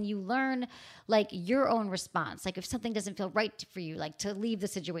well when you learn, like, your own response. Like, if something doesn't feel right for you, like, to leave the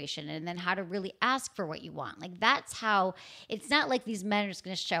situation, and then how to really ask for what you want. Like, that's how, it's not like these men are just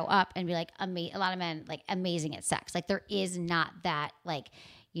going to show up and be like, a lot of men, like, amazing at sex. Like, there is not that, like,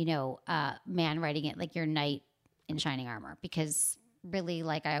 you know, man writing it like your knight in shining armor. Because really,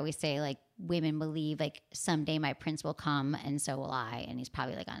 like I always say, like, women believe, like, someday my prince will come and so will I. And he's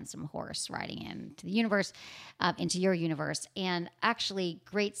probably, like, on some horse riding into the universe, into your universe. And actually,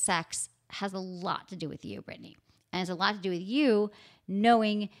 great sex has a lot to do with you, Brittany. And it's a lot to do with you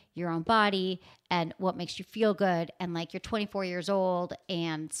knowing your own body and what makes you feel good. And, like, you're 24 years old.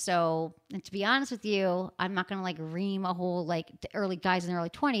 And so, and to be honest with you, I'm not going to, like, ream a whole, like, the early guys in their early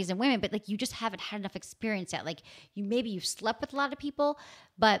 20s and women, but, like, you just haven't had enough experience yet. Like, maybe you've slept with a lot of people,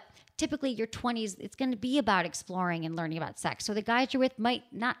 but typically your 20s, it's going to be about exploring and learning about sex. So the guys you're with might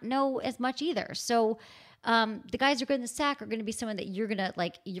not know as much either. So the guys who are good in the sack are going to be someone that you're going to,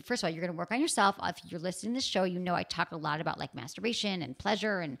 like, first of all, you're going to work on yourself. If you're listening to this show, you know I talk a lot about, like, masturbation and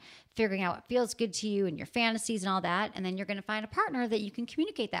pleasure and figuring out what feels good to you and your fantasies and all that. And then you're going to find a partner that you can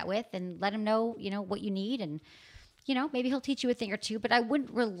communicate that with and let him know, you know, what you need. And, you know, maybe he'll teach you a thing or two, but I wouldn't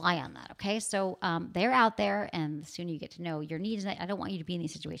rely on that, okay? So they're out there, and the sooner you get to know your needs, I don't want you to be in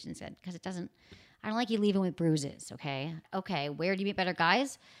these situations because I don't like you leaving with bruises, okay? Okay, where do you meet better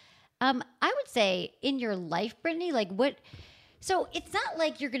guys? I would say in your life, Brittany, like, what? So it's not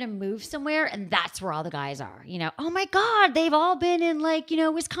like you're going to move somewhere and that's where all the guys are, you know? Oh my God, they've all been in, like, you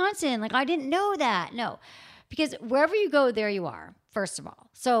know, Wisconsin. Like, I didn't know that. No, because wherever you go, there you are, first of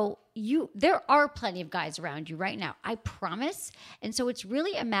all. So there are plenty of guys around you right now, I promise. And so it's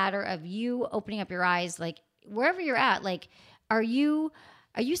really a matter of you opening up your eyes, like, wherever you're at, like, are you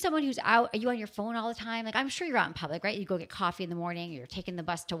someone who's out? Are you on your phone all the time? Like, I'm sure you're out in public, right? You go get coffee in the morning, or you're taking the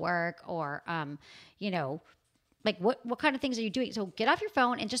bus to work, or, you know, like, what kind of things are you doing? So get off your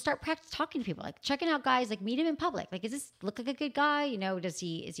phone and just start practice talking to people, like checking out guys, like meet him in public. Like, does this look like a good guy? You know, is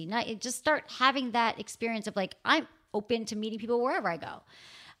he not? Just start having that experience of, like, I'm open to meeting people wherever I go.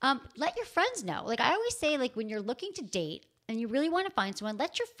 Let your friends know. Like, I always say, like, when you're looking to date, and you really want to find someone,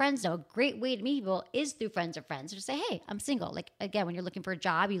 let your friends know. A great way to meet people is through friends of friends. Just say, hey, I'm single. Like, again, when you're looking for a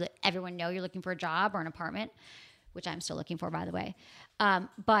job, you let everyone know you're looking for a job or an apartment, which I'm still looking for, by the way.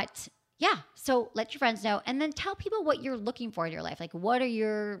 But yeah, so let your friends know, and then tell people what you're looking for in your life. Like, what are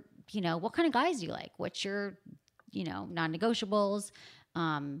your, you know, what kind of guys do you like? What's your, you know, non-negotiables?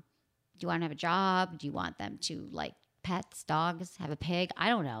 Do you want to have a job? Do you want them to, like, pets, dogs, have a pig? I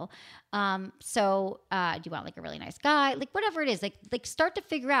don't know. So do you want, like, a really nice guy? Like, whatever it is, like start to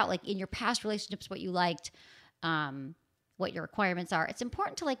figure out, like, in your past relationships, what you liked, what your requirements are. It's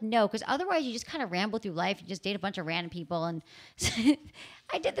important to, like, know, because otherwise you just kind of ramble through life. You just date a bunch of random people. And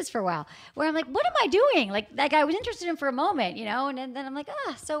I did this for a while where I'm like, what am I doing? Like I was interested in for a moment, you know, and then I'm like,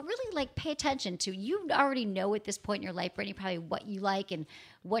 so really, like, pay attention to, you already know at this point in your life, Brittany, probably what you like and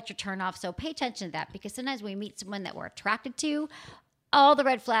what your turn off. So pay attention to that, because sometimes when we meet someone that we're attracted to, all the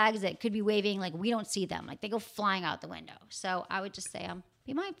red flags that could be waving, like, we don't see them. Like, they go flying out the window. So I would just say,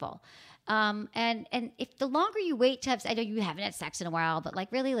 Be mindful. And if the longer you wait to have, I know you haven't had sex in a while, but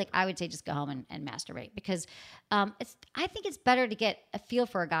like really, like I would say just go home and masturbate because I think it's better to get a feel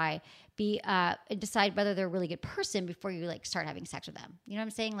for a guy, and decide whether they're a really good person before you like start having sex with them. You know what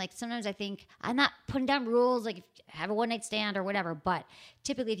I'm saying? Like sometimes I think I'm not putting down rules, like if you have a one night stand or whatever, but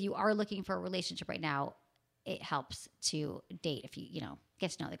typically if you are looking for a relationship right now, it helps to date. If you get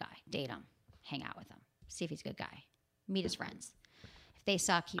to know the guy, date him, hang out with him, see if he's a good guy, meet his friends. If they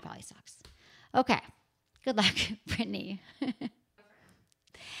suck, he probably sucks. Okay. Good luck, Brittany.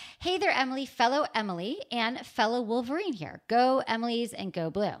 Hey there, Emily, and fellow Wolverine here. Go Emily's and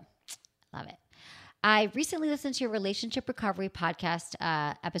go Blue. Love it. I recently listened to your relationship recovery podcast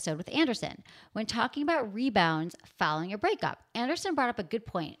episode with Anderson. When talking about rebounds following a breakup, Anderson brought up a good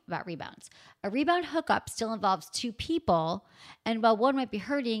point about rebounds. A rebound hookup still involves two people, and while one might be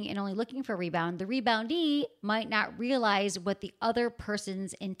hurting and only looking for a rebound, the reboundee might not realize what the other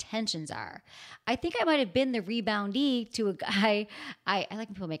person's intentions are. I think I might have been the reboundee to a guy, I like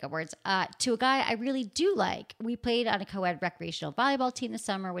when people make up words, to a guy I really do like. We played on a co-ed recreational volleyball team this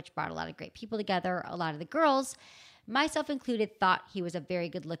summer, which brought a lot of great people together. A lot of the girls, myself included, thought he was a very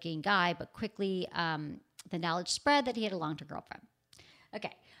good-looking guy, but quickly the knowledge spread that he had a long-term girlfriend.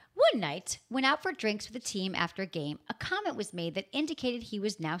 Okay. One night, went out for drinks with the team after a game. A comment was made that indicated he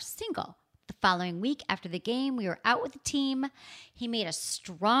was now single. The following week after the game, we were out with the team. He made a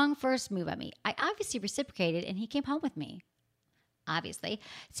strong first move at me. I obviously reciprocated, and he came home with me. Obviously.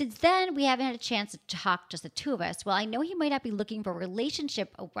 Since then, we haven't had a chance to talk, just the two of us. While I know he might not be looking for a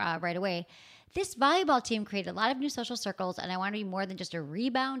relationship right away, this volleyball team created a lot of new social circles, and I want to be more than just a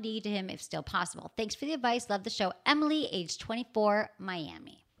reboundee to him if still possible. Thanks for the advice. Love the show. Emily, age 24,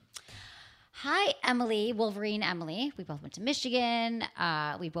 Miami. Hi, Emily, Wolverine Emily. We both went to Michigan.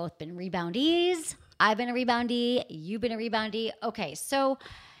 We've both been reboundees. I've been a reboundee. You've been a reboundee. Okay, so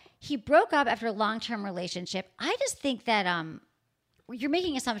he broke up after a long-term relationship. I just think that you're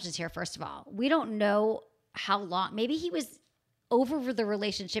making assumptions here, first of all. We don't know how long. Maybe he was over the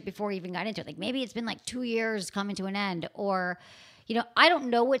relationship before he even got into it. Like maybe it's been like 2 years coming to an end, or I don't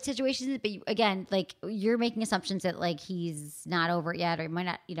know what situation it is, but again, like you're making assumptions that like he's not over it yet, or he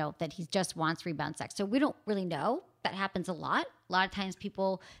might not, that he just wants rebound sex. So we don't really know. That happens a lot. A lot of times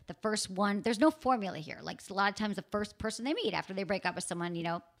people, the first one, there's no formula here. Like a lot of times the first person they meet after they break up with someone,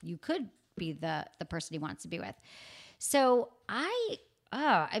 you could be the person he wants to be with. So I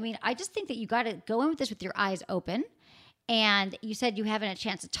just think that you got to go in with this with your eyes open. And you said you haven't had a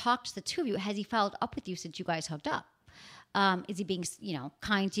chance to talk to the two of you. Has he followed up with you since you guys hooked up? Is he being,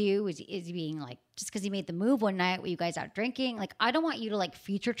 kind to you? Is he being like, just because he made the move one night, were you guys out drinking? Like, I don't want you to like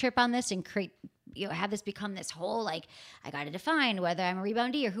future trip on this and create, have this become this whole, like, I got to define whether I'm a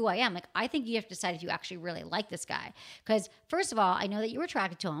reboundee or who I am. Like, I think you have to decide if you actually really like this guy. Because first of all, I know that you were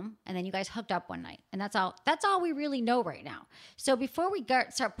attracted to him and then you guys hooked up one night, and that's all we really know right now. So before we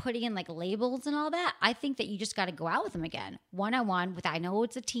start putting in like labels and all that, I think that you just got to go out with him again, one-on-one I know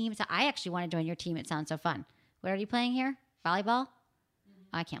it's a team. So I actually want to join your team. It sounds so fun. What are you playing here? Volleyball?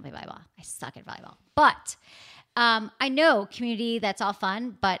 I can't play volleyball. I suck at volleyball. But I know community, that's all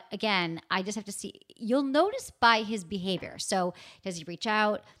fun. But again, I just have to see. You'll notice by his behavior. So does he reach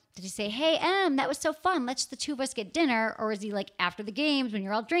out? Does he say, hey, that was so fun. Let's the two of us get dinner. Or is he like after the games when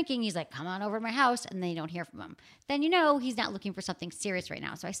you're all drinking, he's like, come on over to my house. And then you don't hear from him. Then he's not looking for something serious right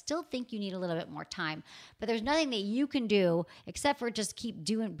now. So I still think you need a little bit more time. But there's nothing that you can do except for just keep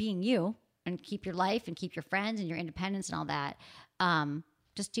being you. And keep your life and keep your friends and your independence and all that.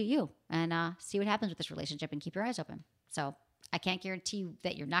 Just do you and see what happens with this relationship and keep your eyes open. So I can't guarantee you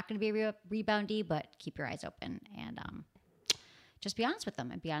that you're not going to be a reboundee, but keep your eyes open and just be honest with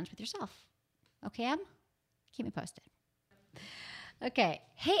them and be honest with yourself. Okay, Em? Keep me posted. Okay.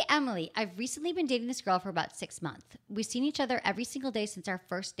 Hey, Emily. I've recently been dating this girl for about 6 months. We've seen each other every single day since our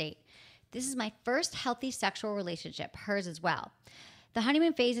first date. This is my first healthy sexual relationship, hers as well. The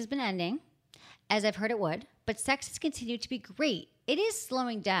honeymoon phase has been ending, as I've heard it would, but sex has continued to be great. It is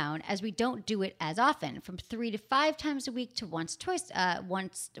slowing down as we don't do it as often, from 3 to 5 times a week to once,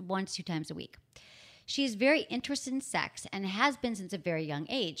 2 times a week. She is very interested in sex and has been since a very young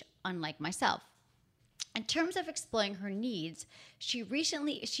age, unlike myself. In terms of exploring her needs, she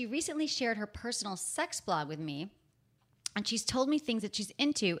recently shared her personal sex blog with me, and she's told me things that she's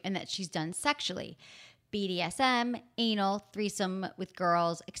into and that she's done sexually: BDSM, anal, threesome with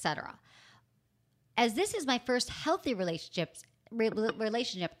girls, etc. As this is my first healthy relationship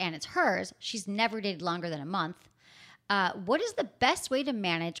and it's hers, she's never dated longer than a month. What is the best way to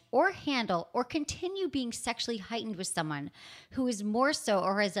manage or handle or continue being sexually heightened with someone who is more so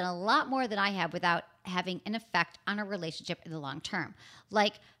or has done a lot more than I have without having an effect on a relationship in the long term?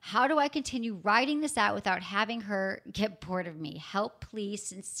 Like, how do I continue riding this out without having her get bored of me? Help, please.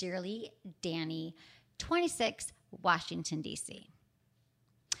 Sincerely, Danny, 26, Washington, D.C.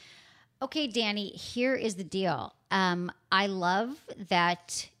 Okay, Danny, here is the deal. I love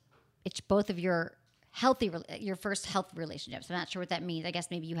that it's both of your first healthy relationships. I'm not sure what that means. I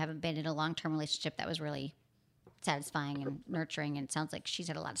guess maybe you haven't been in a long-term relationship that was really satisfying and nurturing, and it sounds like she's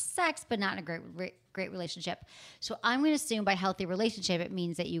had a lot of sex, but not in a great relationship. So I'm going to assume by healthy relationship, it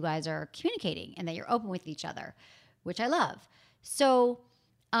means that you guys are communicating and that you're open with each other, which I love. So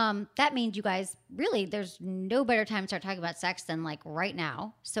that means you guys really, there's no better time to start talking about sex than like right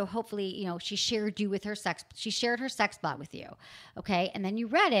now. So hopefully, she shared her sex blog with you. Okay. And then you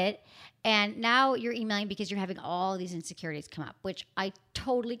read it, and now you're emailing because you're having all these insecurities come up, which I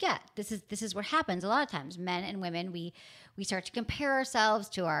totally get. This is what happens a lot of times. Men and women, we start to compare ourselves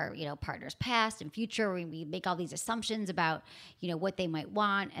to our, partner's past and future. We make all these assumptions about, what they might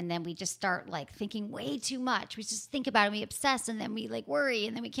want. And then we just start like thinking way too much. We just think about it, we obsess, and then we like worry,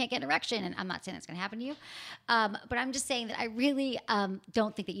 and then we can't get an erection. And I'm not saying that's going to happen to you. But I'm just saying that I really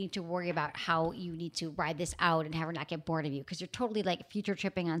don't think that you need to worry about how you need to ride this out and have her not get bored of you, because you're totally like future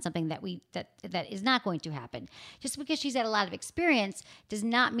tripping on something that is not going to happen. Just because she's had a lot of experience does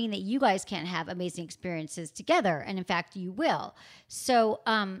not mean that you guys can't have amazing experiences together. And in fact, you will. So,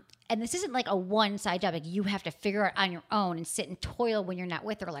 and this isn't like a one-side job. Like, you have to figure it on your own and sit and toil when you're not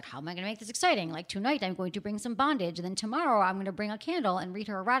with her. Like, how am I going to make this exciting? Like, tonight I'm going to bring some bondage, and then tomorrow I'm going to bring a candle and read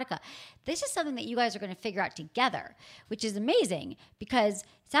her erotica. This is something that you guys are going to figure out together, which is amazing, because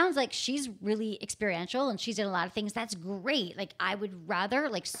it sounds like she's really experiential and she's done a lot of things. That's great. Like, I would rather,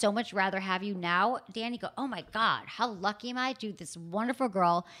 like, so much rather have you now, Danny, go, oh my God, how lucky am I to this wonderful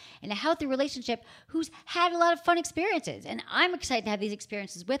girl in a healthy relationship who's had a lot of fun experiences. And I'm excited to have these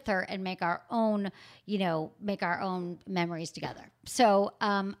experiences with her and make our own, memories together. So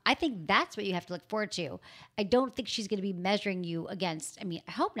I think that's what you have to look forward to. I don't think she's going to be measuring you against,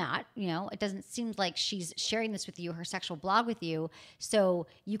 I hope not. It doesn't seem like she's sharing this with you, her sexual blog with you. So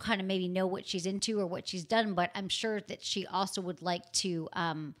you kind of maybe know what she's into or what she's done, but I'm sure that she also would like to,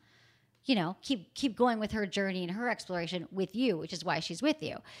 keep going with her journey and her exploration with you, which is why she's with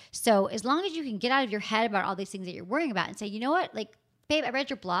you. So as long as you can get out of your head about all these things that you're worrying about and say, you know what, like, babe, I read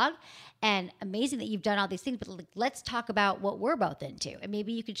your blog, and amazing that you've done all these things, but let's talk about what we're both into. And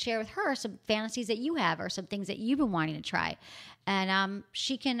maybe you could share with her some fantasies that you have or some things that you've been wanting to try. And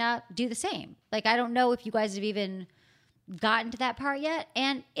she can do the same. Like, I don't know if you guys have even gotten to that part yet.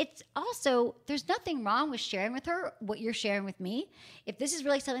 And it's also, there's nothing wrong with sharing with her what you're sharing with me. If this is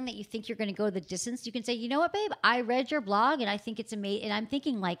really something that you think you're going to go the distance, you can say, you know what, babe, I read your blog and I think it's amazing. And I'm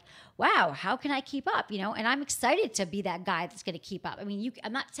thinking like, wow, how can I keep up? And I'm excited to be that guy that's going to keep up.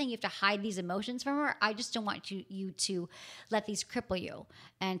 I'm not saying you have to hide these emotions from her. I just don't want you to let these cripple you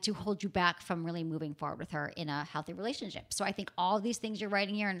and to hold you back from really moving forward with her in a healthy relationship. So I think all of these things you're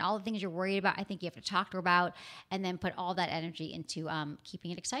writing here and all the things you're worried about, I think you have to talk to her about and then put all that energy into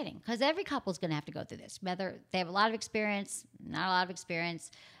keeping it exciting, because every couple is going to have to go through this, whether they have a lot of experience, not a lot of experience,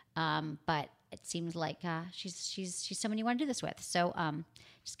 but it seems like she's someone you want to do this with. So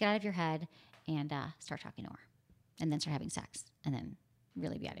just get out of your head and start talking to her, and then start having sex, and then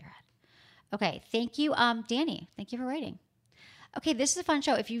really be out of your head. Okay, thank you, Danny. Thank you for writing. Okay, this is a fun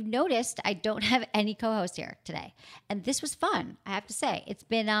show. If you've noticed, I don't have any co-host here today. And this was fun, I have to say. It's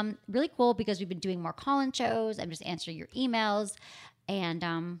been really cool because we've been doing more call-in shows. I'm just answering your emails. And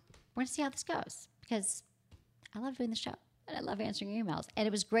we're going to see how this goes, because I love doing the show. And I love answering your emails. And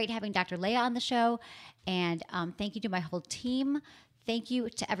it was great having Dr. Leah on the show. And thank you to my whole team. Thank you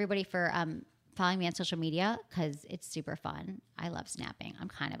to everybody for following me on social media, because it's super fun. I love snapping. I'm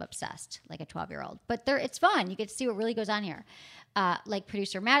kind of obsessed, like a 12-year-old. But it's fun. You get to see what really goes on here. Like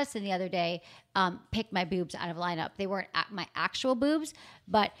producer Madison the other day picked my boobs out of lineup. They weren't my actual boobs,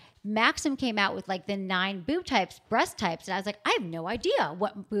 but Maxim came out with like the 9 boob types, breast types. And I was like, I have no idea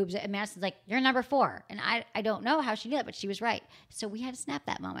what boobs. And Madison's like, you're number 4. And I don't know how she knew that, but she was right. So we had to snap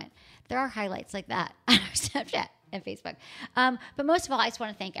that moment. There are highlights like that on our Snapchat and Facebook. But most of all, I just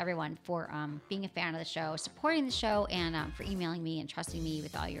want to thank everyone for being a fan of the show, supporting the show, and for emailing me and trusting me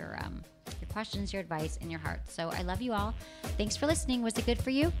with all your questions, your advice, and your heart. So I love you all. Thanks for listening. Was it good for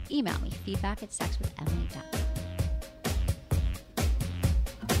you? Email me, feedback@sexwithemily.com.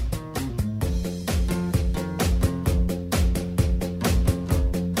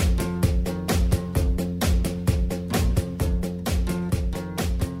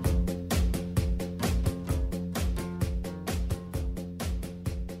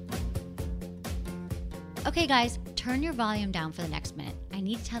 Okay, guys, turn your volume down for the next minute. I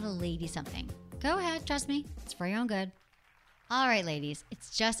need to tell the ladies something. Go ahead, trust me. It's for your own good. All right, ladies, it's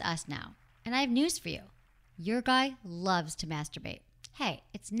just us now. And I have news for you. Your guy loves to masturbate. Hey,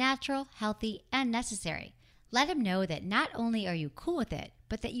 it's natural, healthy, and necessary. Let him know that not only are you cool with it,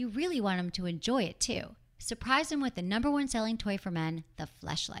 but that you really want him to enjoy it too. Surprise him with the #1 selling toy for men, the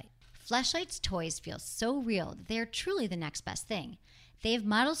Fleshlight. Fleshlight's toys feel so real that they are truly the next best thing. They have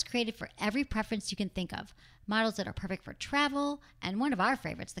models created for every preference you can think of. Models that are perfect for travel, and one of our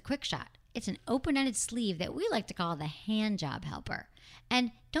favorites, the Quick Shot. It's an open-ended sleeve that we like to call the hand job helper.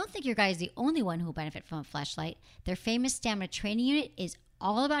 And don't think your guy is the only one who will benefit from a Fleshlight. Their famous stamina training unit is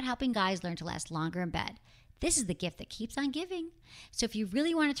all about helping guys learn to last longer in bed. This is the gift that keeps on giving. So if you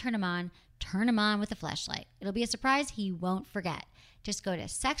really want to turn him on with a Fleshlight. It'll be a surprise he won't forget. Just go to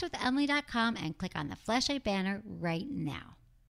sexwithemily.com and click on the Fleshlight banner right now.